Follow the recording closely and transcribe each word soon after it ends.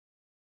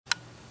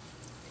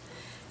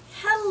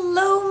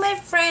my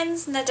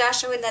friends,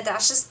 Natasha with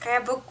Natasha'S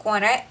Scrapbook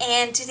Corner,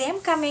 and today I'm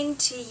coming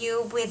to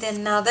you with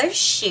another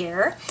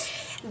share.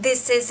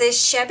 This is a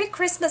Shabby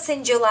Christmas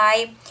in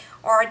July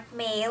art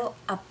mail,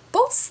 a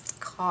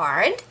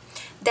postcard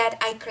that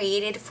I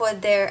created for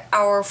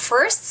our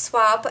first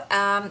swap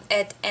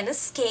at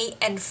NSK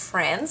and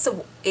Friends.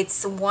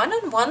 It's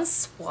one-on-one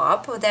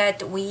swap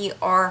that we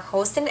are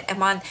hosting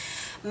among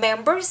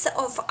members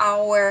of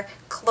our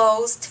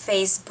closed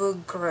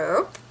Facebook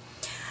group.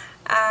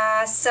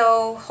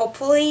 So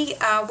hopefully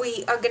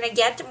we are gonna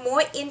get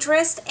more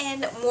interest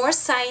and more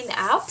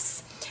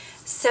sign-ups.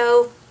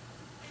 So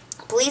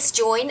please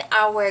join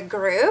our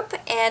group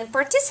and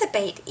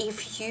participate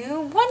if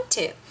you want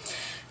to.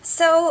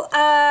 So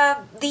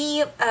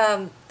it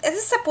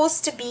is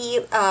supposed to be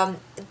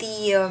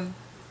the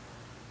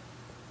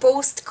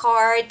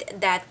postcard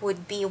that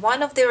would be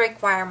one of the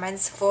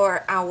requirements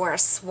for our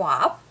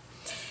swap,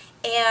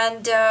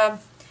 and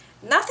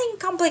nothing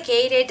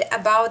complicated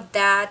about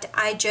that.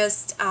 I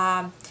just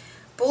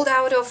pulled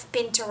out of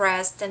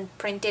Pinterest and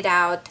printed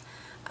out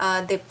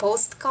the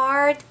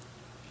postcard.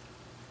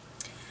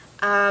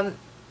 The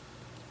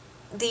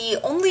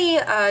only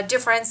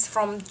difference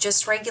from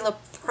just regular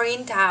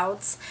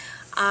printouts,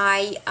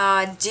 I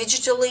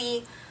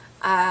digitally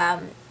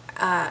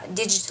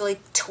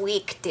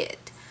tweaked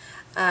it.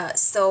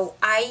 So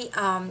I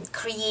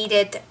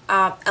created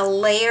a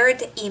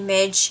layered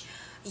image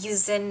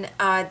using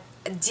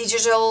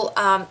digital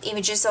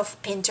images of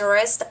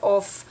Pinterest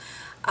of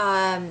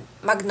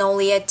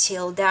Magnolia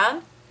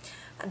Tilda,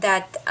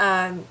 that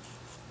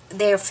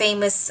their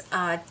famous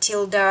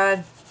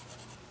Tilda.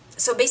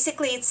 So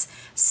basically it's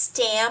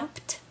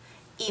stamped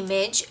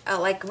image,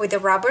 like with a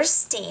rubber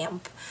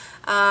stamp.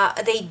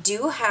 They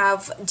do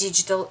have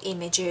digital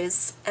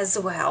images as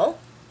well.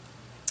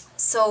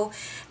 So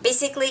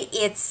basically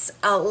it's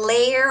a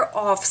layer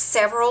of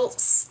several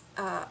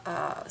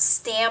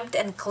stamped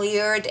and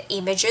cleared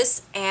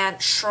images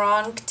and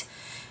shrunk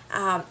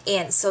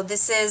in. So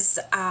this is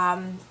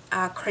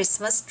a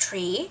Christmas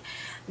tree.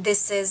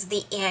 This is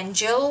the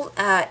angel,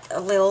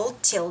 little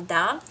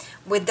Tilda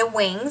with the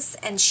wings,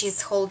 and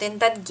she's holding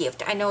that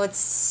gift. I know it's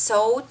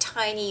so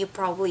tiny you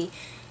probably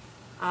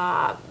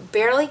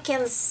barely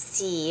can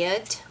see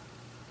it.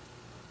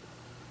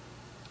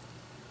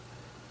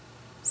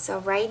 So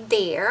right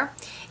there.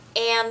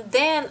 And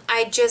then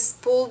I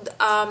just pulled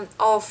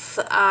off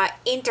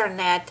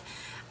internet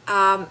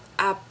a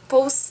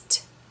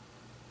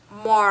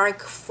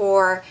postmark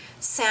for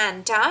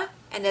Santa,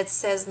 and it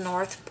says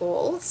North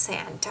Pole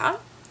Santa.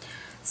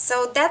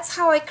 So that's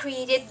how I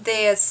created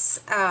this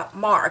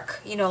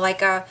mark, you know,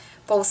 like a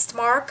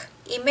postmark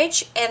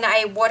image, and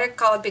I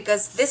watercolored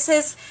because this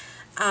is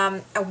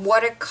a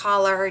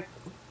watercolor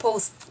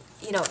post,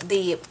 you know,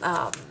 the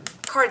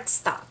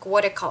cardstock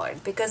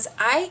watercolored, because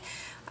I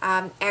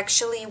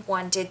actually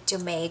wanted to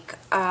make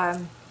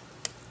a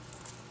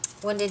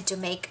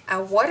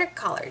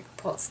watercolored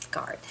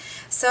postcard.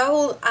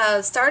 So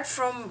I'll start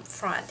from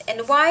front.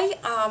 And why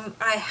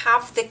I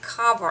have the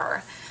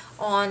cover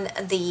on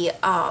the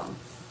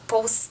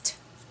post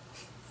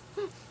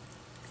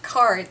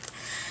card,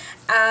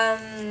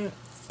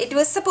 it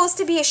was supposed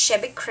to be a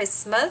Shabby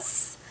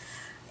Christmas,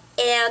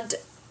 and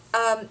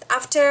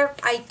after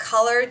I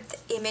colored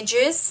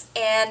images,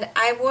 and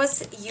I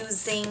was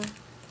using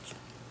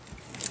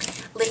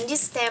Lindy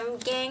Stem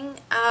Gang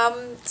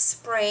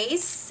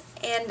sprays,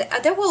 and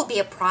there will be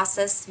a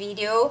process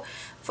video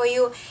for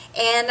you,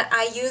 and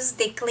I used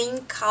the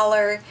clean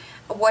color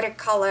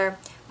watercolor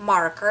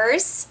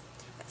markers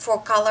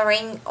for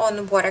coloring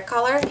on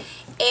watercolor,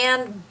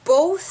 and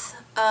both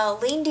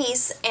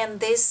Lindy's and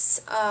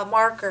this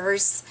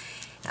markers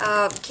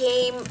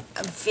came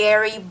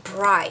very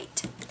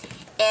bright,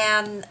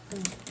 and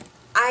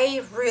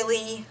I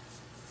really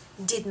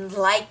didn't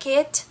like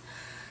it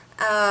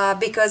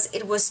because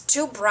it was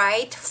too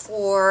bright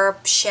for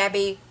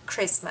Shabby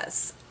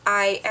Christmas.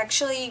 I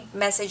actually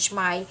messaged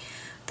my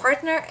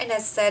partner and I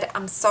said,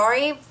 I'm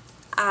sorry,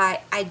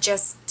 I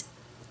just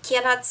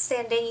cannot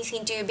send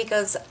anything to you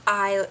because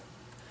I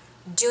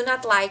do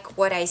not like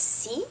what I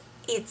see.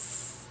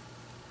 It's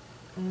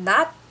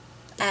not,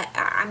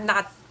 I'm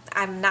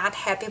not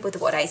happy with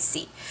what I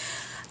see.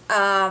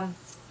 But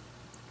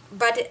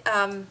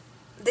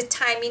the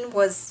timing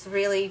was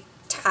really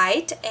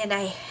tight, and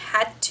I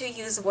had to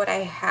use what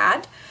I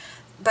had,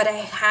 but I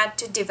had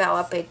to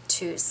develop it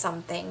to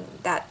something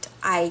that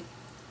I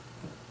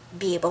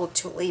be able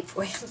to live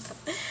with.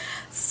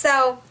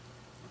 So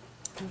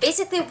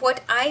basically what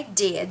I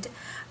did,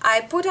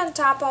 I put on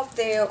top of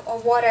the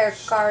water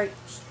card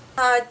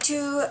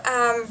to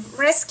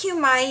rescue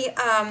my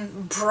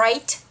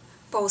bright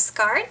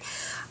postcard.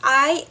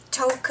 I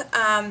took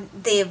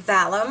the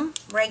vellum,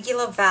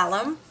 regular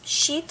vellum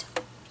sheet.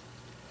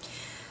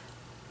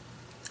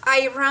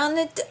 I ran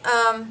it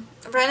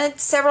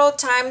several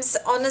times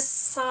on the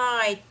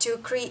side to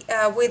create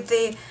with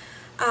the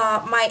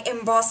my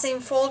embossing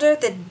folder,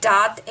 the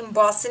dot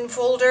embossing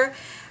folder.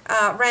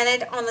 Ran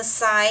it on the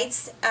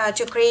sides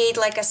to create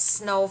like a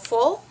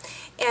snowfall,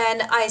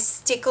 and I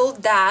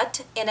stickled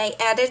that, and I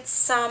added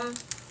some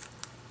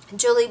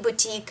Julie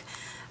Boutique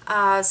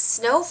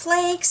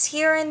snowflakes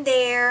here and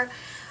there.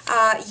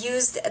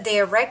 Used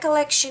the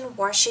Recollection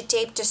washi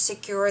tape to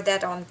secure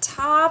that on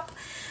top.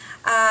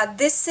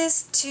 This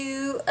is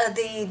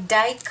the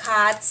die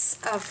cuts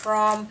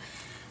from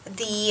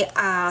the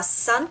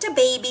Santa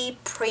Baby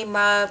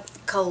Prima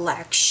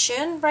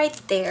collection right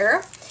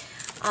there.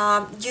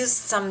 Used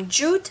some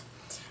jute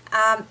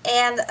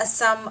and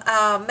some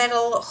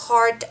metal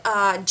heart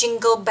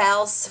jingle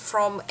bells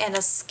from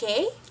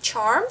NSK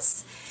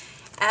Charms.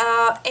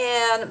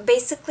 And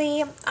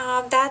basically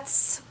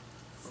that's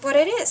what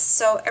it is.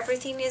 So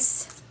everything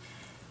is,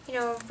 you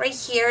know, right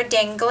here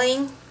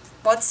dangling.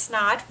 What's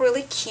not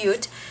really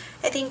cute.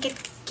 I think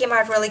it came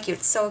out really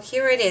cute. So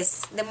here it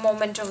is, the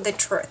moment of the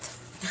truth.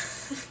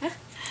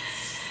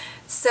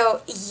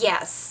 So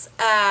yes,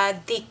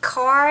 the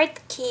card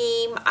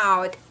came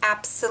out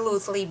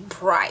absolutely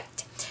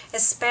bright,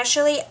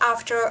 especially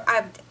after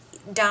I've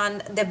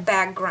done the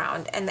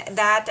background, and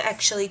that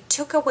actually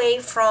took away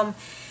from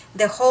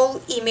the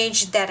whole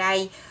image that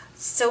I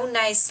so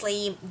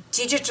nicely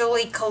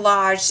digitally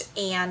collaged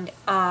and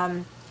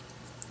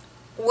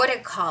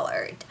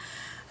watercolored.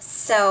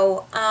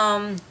 So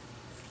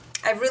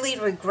I really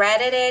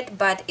regretted it,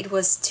 but it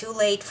was too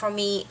late for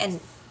me, and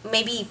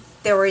maybe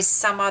there is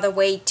some other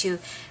way to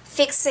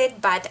fix it,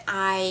 but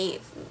I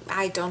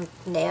don't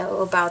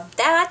know about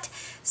that.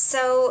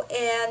 So,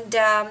 and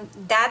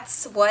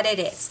that's what it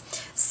is.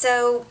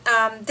 So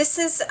this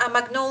is a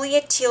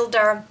Magnolia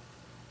Tilda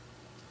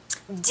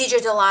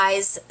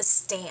digitalized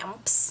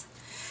stamps.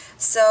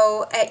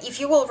 So if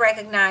you will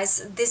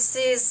recognize, this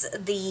is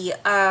the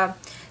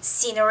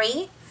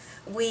scenery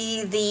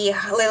with the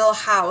little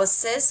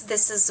houses.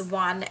 This is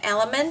one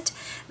element.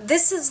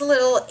 This is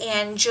little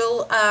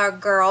angel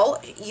girl.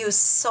 You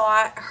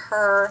saw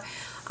her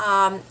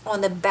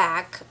on the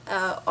back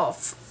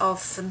of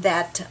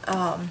that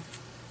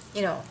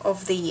you know,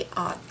 of the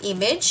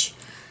image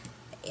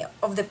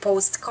of the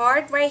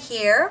postcard right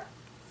here.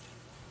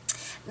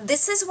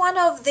 This is one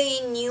of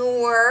the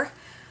newer,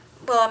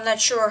 well, I'm not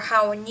sure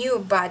how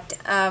new, but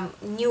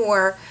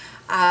newer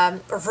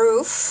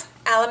roof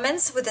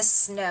elements with the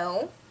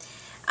snow.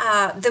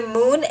 The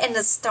moon and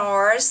the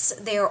stars,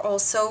 they are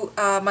also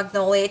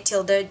Magnolia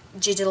Tilda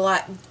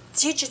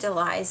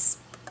digitalized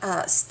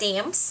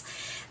stamps.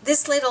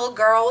 This little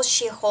girl,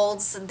 she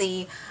holds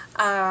the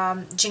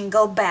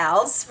jingle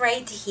bells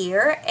right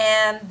here,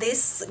 and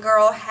this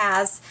girl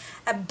has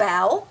a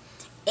bell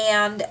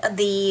and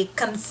the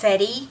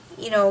confetti,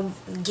 you know,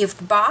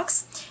 gift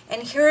box.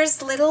 And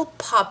here's little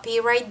puppy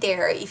right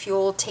there. If you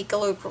will take a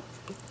look,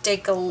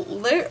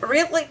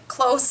 really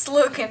close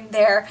look in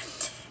there.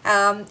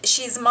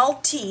 She's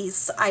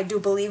Maltese, I do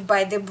believe,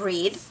 by the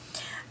breed.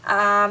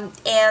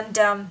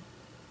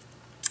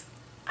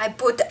 I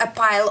put a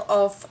pile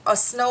of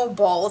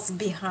snowballs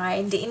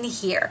behind in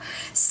here.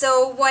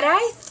 So what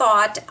I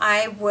thought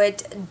I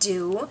would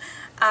do,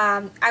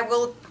 I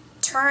will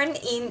turn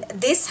in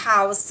these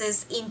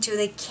houses into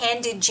the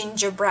candy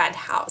gingerbread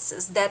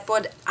houses. That's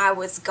what I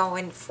was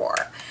going for.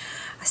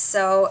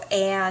 So,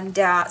 and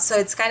so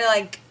it's kind of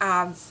like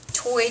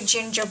toy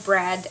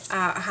gingerbread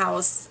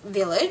house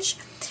village,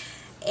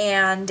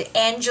 and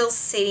angels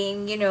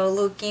sitting, you know,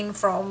 looking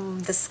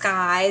from the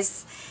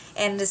skies,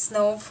 and the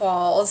snow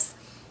falls,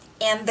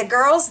 and the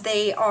girls,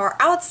 they are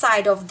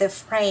outside of the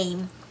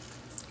frame,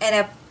 and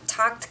I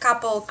tucked a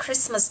couple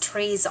Christmas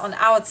trees on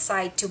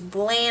outside to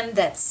blend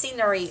that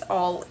scenery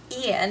all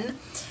in.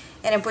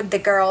 And I put the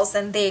girls,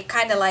 and they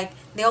kind of like,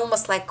 they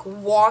almost like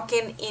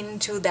walking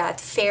into that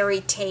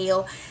fairy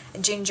tale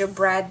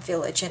gingerbread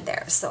village in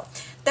there. So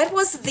that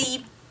was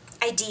the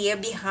idea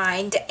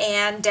behind.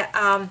 And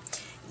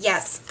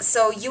yes,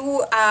 so you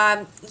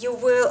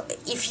will,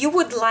 if you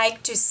would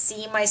like to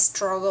see my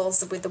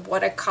struggles with the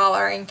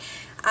watercoloring,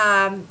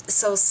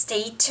 so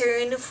stay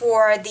tuned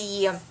for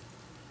the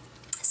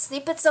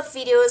snippets of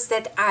videos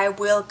that I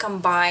will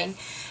combine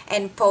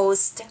and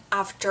post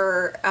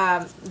after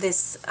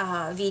this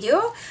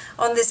video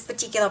on this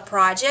particular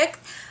project.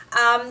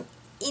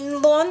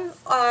 In long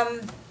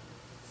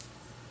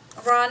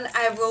run,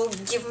 I will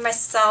give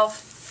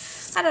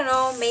myself, I don't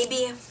know,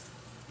 maybe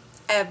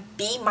a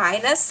B-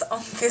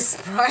 on this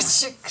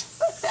project.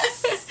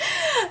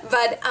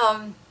 But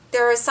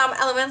there are some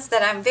elements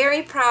that I'm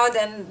very proud,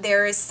 and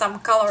there is some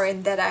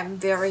coloring that I'm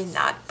very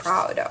not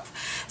proud of.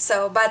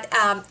 So, but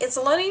it's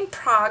a learning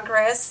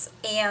progress,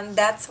 and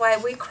that's why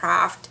we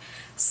craft.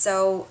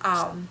 So,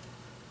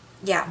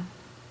 yeah,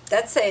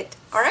 that's it.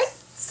 All right.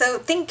 So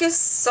thank you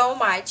so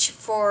much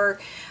for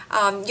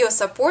your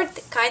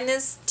support,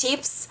 kindness,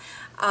 tips,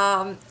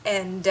 and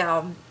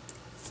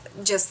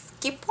just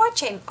keep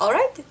watching. All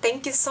right.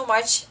 Thank you so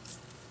much.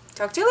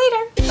 Talk to you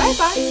later.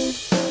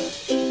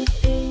 Bye-bye.